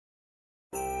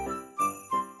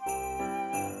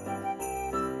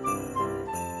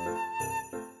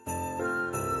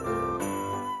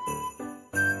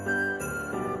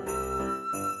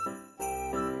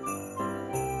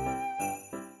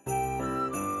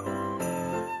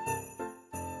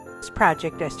This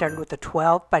project I started with a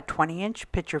 12 by 20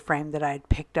 inch picture frame that I had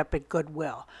picked up at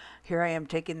Goodwill. Here I am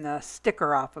taking the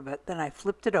sticker off of it. Then I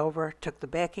flipped it over, took the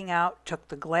backing out, took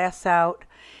the glass out,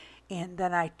 and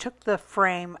then I took the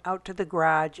frame out to the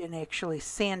garage and actually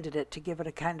sanded it to give it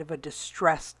a kind of a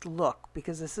distressed look,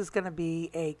 because this is going to be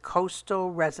a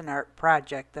coastal resin art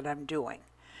project that I'm doing.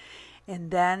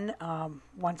 And then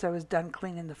once I was done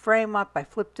cleaning the frame up, I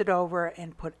flipped it over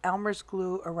and put Elmer's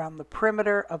glue around the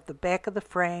perimeter of the back of the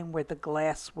frame where the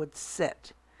glass would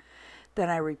sit. Then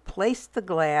I replaced the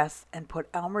glass and put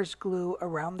Elmer's glue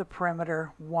around the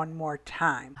perimeter one more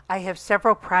time. I have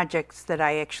several projects that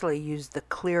I actually use the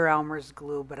clear Elmer's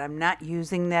glue, but I'm not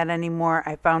using that anymore.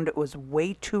 I found it was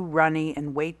way too runny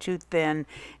and way too thin,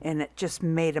 and it just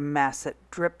made a mess. It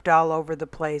dripped all over the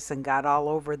place and got all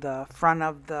over the front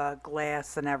of the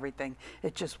glass and everything.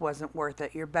 It just wasn't worth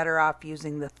it. You're better off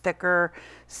using the thicker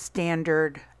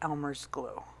standard Elmer's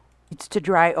glue. It's to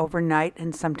dry overnight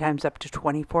and sometimes up to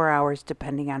 24 hours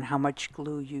depending on how much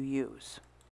glue you use.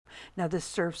 Now this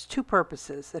serves two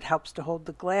purposes. It helps to hold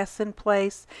the glass in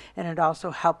place, and it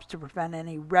also helps to prevent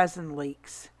any resin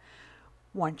leaks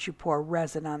once you pour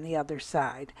resin on the other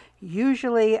side.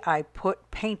 Usually I put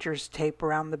painter's tape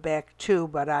around the back too,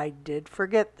 but I did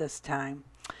forget this time.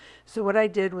 So what I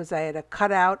did was I had a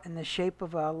cutout in the shape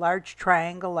of a large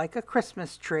triangle like a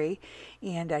Christmas tree,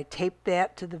 and I taped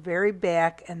that to the very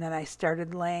back, and then I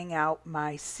started laying out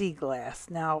my sea glass.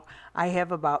 Now I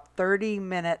have about 30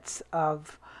 minutes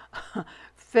of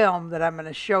film that I'm going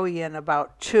to show you in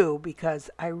about 2, because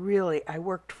I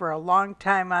worked for a long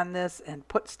time on this and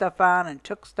put stuff on and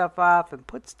took stuff off and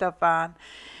put stuff on.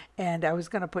 And I was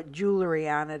going to put jewelry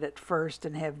on it at first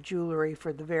and have jewelry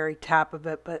for the very top of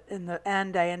it. But in the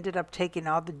end, I ended up taking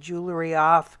all the jewelry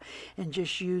off and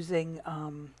just using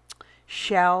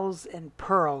shells and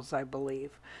pearls, I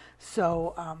believe.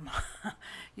 So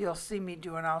you'll see me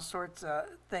doing all sorts of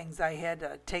things. I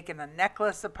had taken a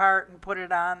necklace apart and put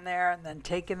it on there, and then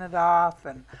taken it off.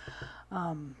 And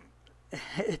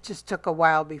it just took a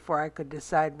while before I could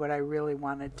decide what I really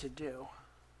wanted to do.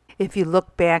 If you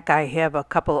look back, I have a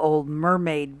couple old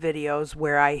mermaid videos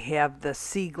where I have the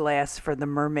sea glass for the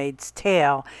mermaid's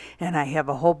tail, and I have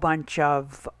a whole bunch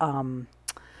of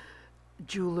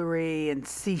jewelry and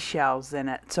seashells in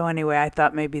it. So anyway, I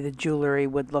thought maybe the jewelry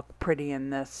would look pretty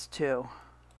in this too.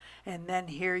 And then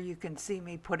here you can see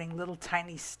me putting little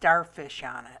tiny starfish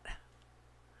on it,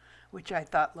 which I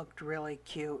thought looked really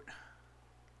cute.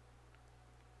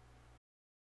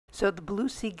 So the blue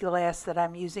sea glass that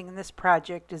I'm using in this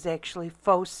project is actually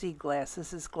faux sea glass.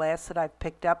 This is glass that I've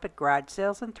picked up at garage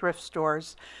sales and thrift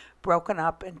stores, broken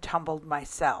up and tumbled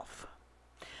myself.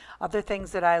 Other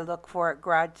things that I look for at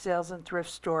garage sales and thrift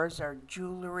stores are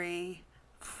jewelry,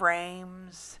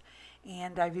 frames,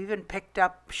 and I've even picked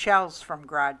up shells from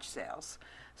garage sales.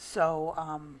 So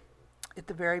at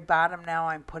the very bottom now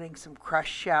I'm putting some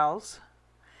crushed shells.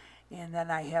 And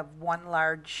then I have one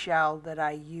large shell that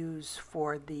I use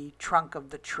for the trunk of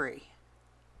the tree.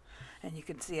 And you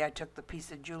can see I took the piece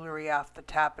of jewelry off the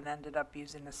top and ended up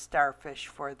using a starfish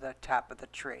for the top of the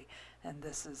tree. And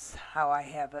this is how I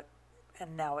have it,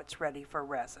 and now it's ready for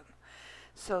resin.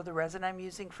 So the resin I'm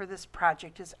using for this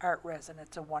project is art resin.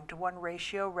 It's a 1-to-1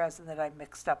 ratio resin that I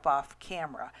mixed up off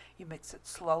camera. You mix it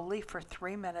slowly for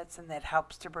 3 minutes, and that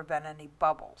helps to prevent any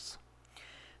bubbles.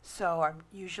 So I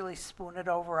usually spoon it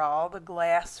over all the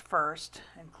glass first,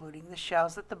 including the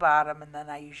shells at the bottom, and then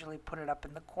I usually put it up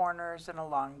in the corners and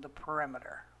along the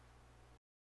perimeter.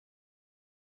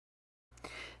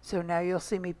 So now you'll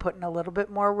see me putting a little bit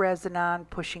more resin on,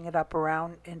 pushing it up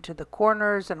around into the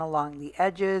corners and along the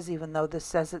edges. Even though this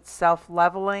says it's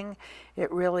self-leveling,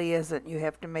 it really isn't. You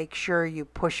have to make sure you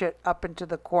push it up into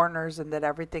the corners and that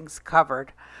everything's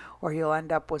covered, or you'll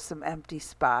end up with some empty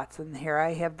spots. And here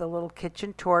I have the little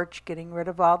kitchen torch getting rid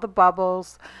of all the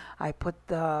bubbles. I put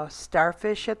the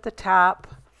starfish at the top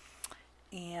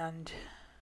and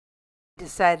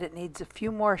decide it needs a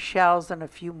few more shells and a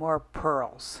few more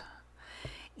pearls.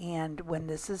 And when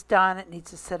this is done, it needs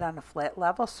to sit on a flat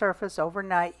level surface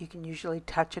overnight. You can usually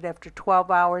touch it after 12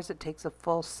 hours. It takes a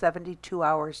full 72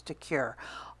 hours to cure.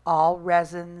 All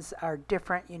resins are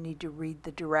different. You need to read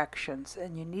the directions,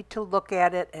 and you need to look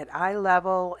at it at eye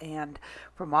level and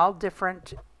from all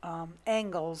different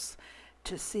angles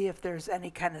to see if there's any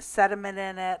kind of sediment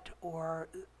in it or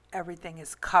everything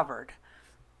is covered.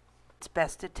 It's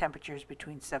best at temperatures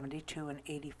between 72 and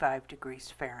 85 degrees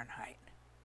Fahrenheit.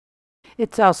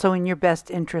 It's also in your best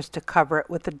interest to cover it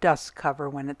with a dust cover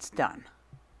when it's done.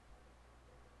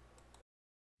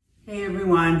 Hey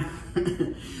everyone.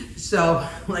 So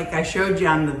like I showed you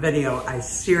on the video, I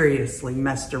seriously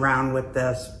messed around with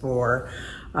this for,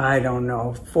 I don't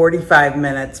know, 45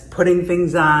 minutes, putting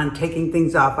things on, taking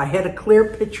things off. I had a clear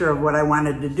picture of what I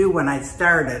wanted to do when I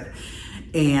started,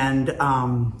 and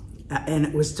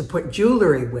it was to put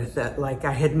jewelry with it. Like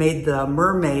I had made the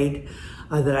mermaid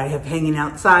that I have hanging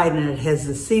outside, and it has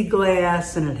the sea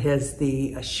glass, and it has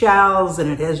the shells, and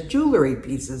it has jewelry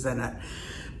pieces in it.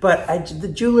 But the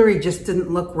jewelry just didn't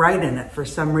look right in it for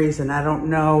some reason. I don't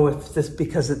know if this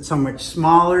because it's so much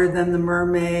smaller than the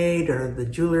mermaid or the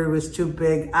jewelry was too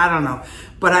big. I don't know.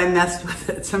 But I messed with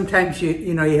it. Sometimes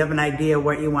you have an idea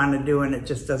what you want to do and it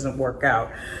just doesn't work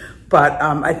out. But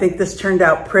I think this turned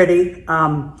out pretty.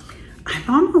 I'm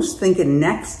almost thinking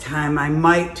next time I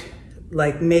might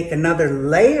like make another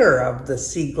layer of the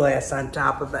sea glass on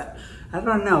top of it. I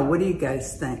don't know. What do you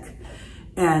guys think?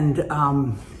 And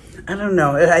I don't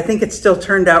know. I think it still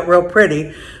turned out real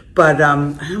pretty, but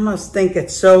I almost think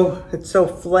it's so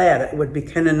flat. It would be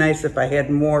kind of nice if I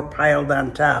had more piled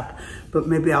on top, but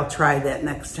maybe I'll try that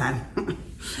next time.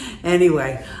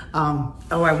 Anyway,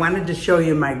 I wanted to show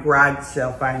you my garage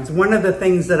sale finds. One of the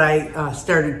things that I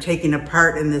started taking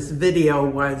apart in this video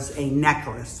was a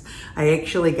necklace. I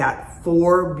actually got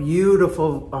 4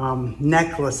 beautiful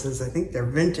necklaces. I think they're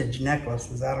vintage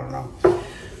necklaces. I don't know.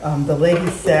 The lady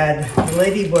said, the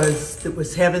lady that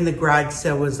was having the garage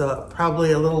sale was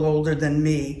probably a little older than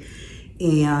me.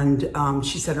 And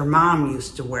she said her mom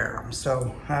used to wear them.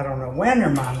 So I don't know when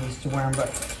her mom used to wear them,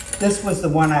 but this was the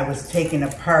one I was taking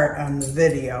apart on the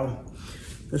video.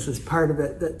 This is part of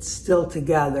it that's still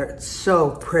together. It's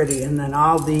so pretty. And then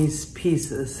all these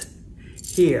pieces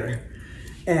here.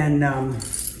 And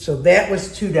so that was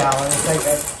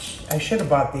 $2. I should have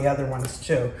bought the other ones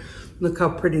too. Look how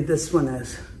pretty this one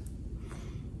is.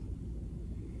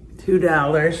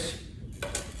 $2.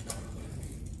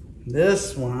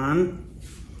 This one,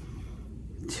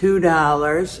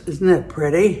 $2. Isn't that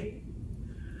pretty?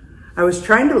 I was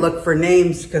trying to look for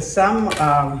names because some,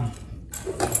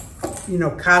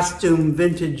 costume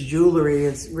vintage jewelry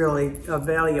is really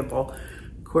valuable.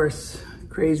 Of course,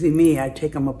 crazy me, I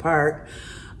take them apart.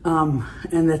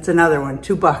 And that's another one,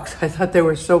 $2. I thought they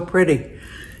were so pretty.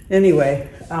 Anyway,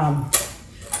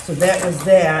 so that was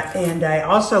that. And I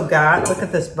also got, look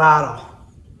at this bottle,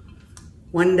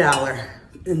 $1.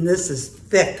 And this is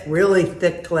thick, really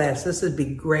thick glass. This would be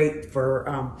great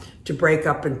for to break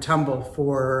up and tumble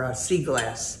for sea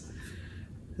glass.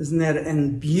 Isn't that,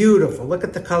 and beautiful. Look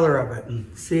at the color of it.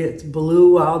 And see, it's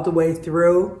blue all the way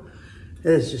through. It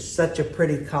is just such a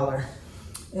pretty color.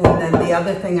 And then the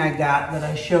other thing I got that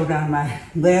I showed on my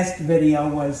last video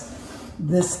was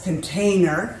this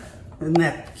container. Isn't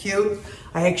that cute?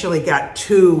 I actually got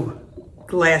 2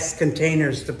 glass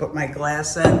containers to put my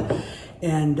glass in.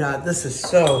 And this is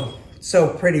so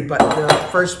pretty, but the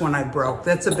first one I broke.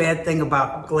 That's a bad thing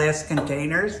about glass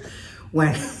containers.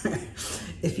 When,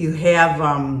 if you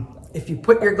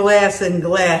put your glass in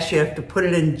glass, you have to put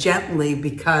it in gently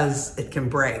because it can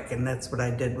break. And that's what I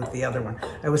did with the other one.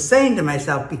 I was saying to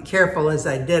myself, be careful as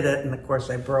I did it. And of course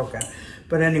I broke it.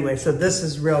 But anyway, so this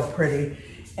is real pretty.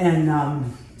 And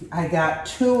I got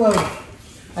two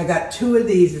of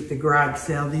these at the garage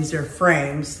sale. These are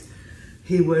frames.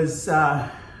 He was,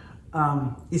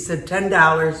 he said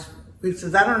 $10. He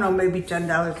says, I don't know, maybe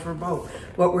 $10 for both.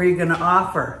 What were you gonna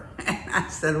offer? And I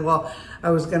said, well,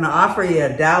 I was gonna offer you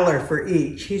 $1 for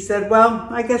each. He said, well,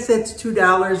 I guess it's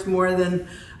 $2 more than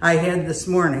I had this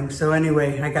morning. So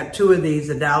anyway, I got 2 of these,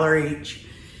 $1 each.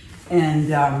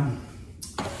 And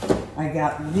I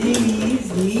got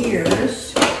these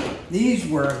mirrors. These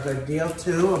were a good deal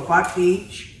too, $1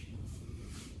 each.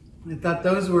 I thought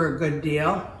those were a good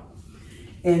deal.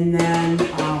 And then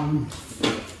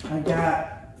I got,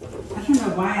 I don't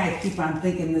know why I keep on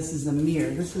thinking this is a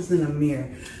mirror. This isn't a mirror.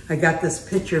 I got this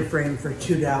picture frame for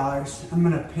 $2. I'm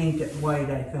gonna paint it white,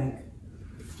 I think.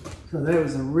 So that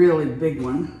was a really big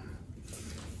one.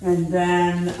 And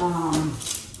then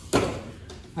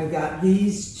I got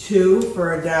these 2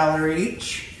 for $1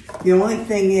 each. The only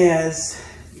thing is,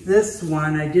 this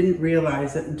one, I didn't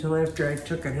realize it until after I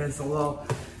took it, has a little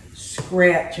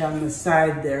scratch on the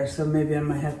side there, so maybe I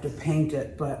might have to paint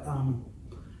it, but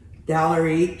 $1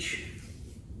 each.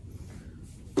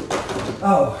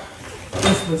 Oh,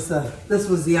 this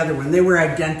was the other one. They were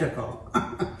identical.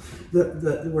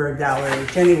 They were $1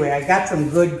 each. Anyway, I got some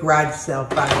good garage sale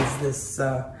finds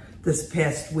this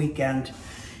past weekend.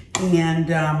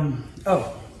 And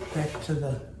oh, back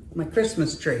to my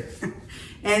Christmas tree.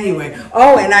 Anyway,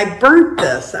 oh, and I burnt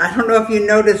this. I don't know if you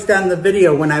noticed on the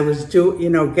video when I was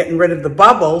getting rid of the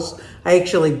bubbles, I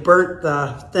actually burnt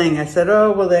the thing. I said,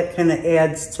 oh, well, that kind of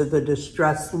adds to the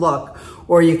distressed look.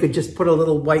 Or you could just put a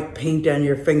little white paint on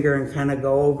your finger and kind of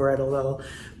go over it a little.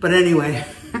 But anyway,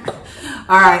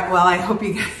 all right, well, I hope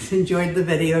you guys enjoyed the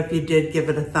video. If you did, give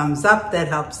it a thumbs up. That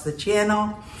helps the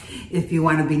channel. If you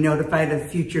want to be notified of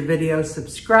future videos,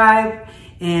 subscribe.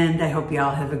 And I hope you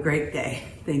all have a great day.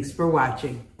 Thanks for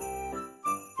watching.